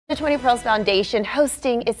The 20 Pearls Foundation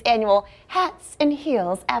hosting its annual Hats and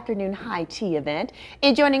Heels Afternoon High Tea event.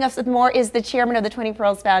 And joining us with more is the chairman of the 20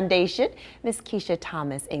 Pearls Foundation, Miss Keisha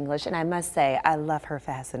Thomas English. And I must say, I love her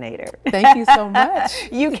fascinator. Thank you so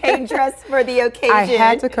much. You came dressed for the occasion. I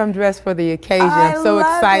had to come dressed for the occasion. I'm so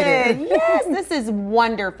excited. Yes, this is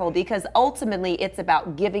wonderful because ultimately it's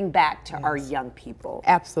about giving back to our young people.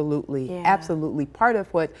 Absolutely, absolutely. Part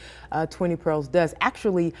of what 20 Pearls does,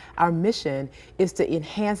 actually our mission is to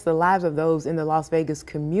enhance the lives of those in the Las Vegas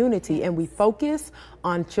community, and we focus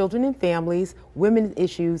on children and families, women's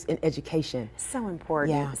issues, and education. So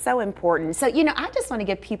important, so important. So, you know, I just want to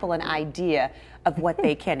give people an idea of what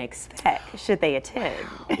they can expect should they attend.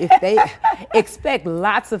 If they expect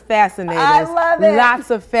lots of fascinators, I love it. Lots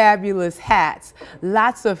of fabulous hats,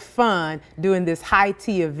 lots of fun doing this high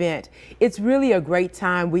tea event. It's really a great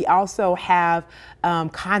time. We also have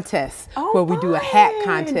contests where we do a hat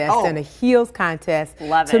contest and a heels contest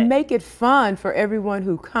to make it fun for everyone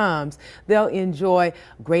who comes. They'll enjoy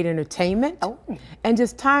great entertainment and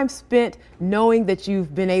just time spent knowing that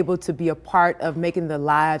you've been able to be a part of making the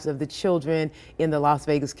lives of the children in the Las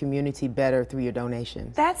Vegas community better through your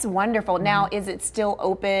donations. That's wonderful. Now, is it still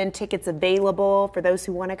open? Tickets available for those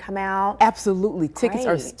who want to come out? Absolutely. Tickets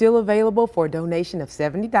are still available for a donation of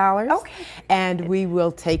 $70. And we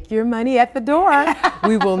will take your money at the door.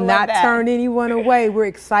 We will not turn anyone away. We're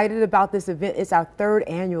excited about this event. It's our third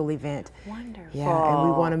annual event. Wonderful. Yeah, and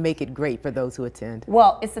we want to make it great for those who attend.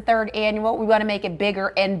 Well, it's the third annual. We want to make it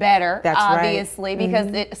bigger and better, obviously, because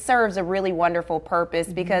it serves a really wonderful purpose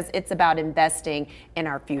because it's about investing in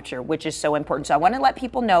our future, which is so important. So I want to let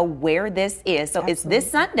people know where this is. So it's this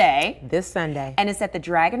Sunday. This Sunday. And it's at the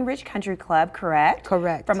Dragon Ridge Country Club, correct?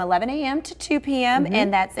 Correct. From 11 a.m. to 2 p.m.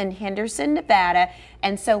 And that's in Henderson, Nevada.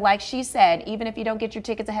 And so like she said, even if you don't get your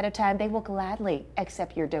tickets ahead of time, they will gladly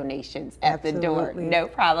accept your donations at the door. No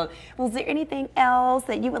problem. Well, is there anything else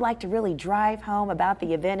that you would like to really drive home about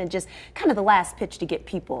the event and just kind of the last pitch to get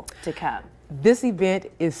people to come? This event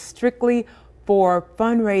is strictly for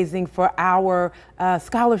fundraising for our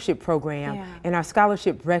scholarship program and our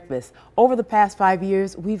scholarship breakfast. Over the past 5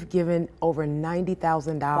 years, we've given over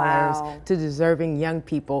 $90,000 to deserving young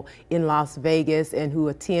people in Las Vegas and who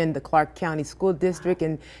attend the Clark County School District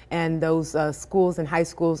and those schools and high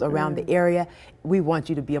schools around the area. We want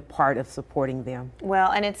you to be a part of supporting them.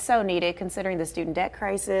 Well, and it's so needed considering the student debt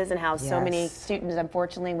crisis and how so many students,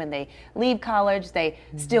 unfortunately, when they leave college, they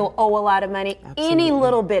still owe a lot of money. Any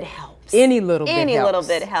little bit helps. Any little bit helps. Any little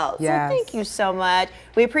bit helps. So thank you so much.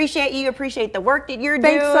 We appreciate you, appreciate the work that you're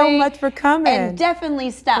doing. Thanks so much for coming. And definitely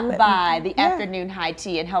stop by the afternoon high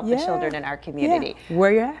tea and help the children in our community.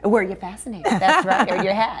 Where you at? Where you're fascinated. That's right. Or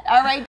your hat. All right.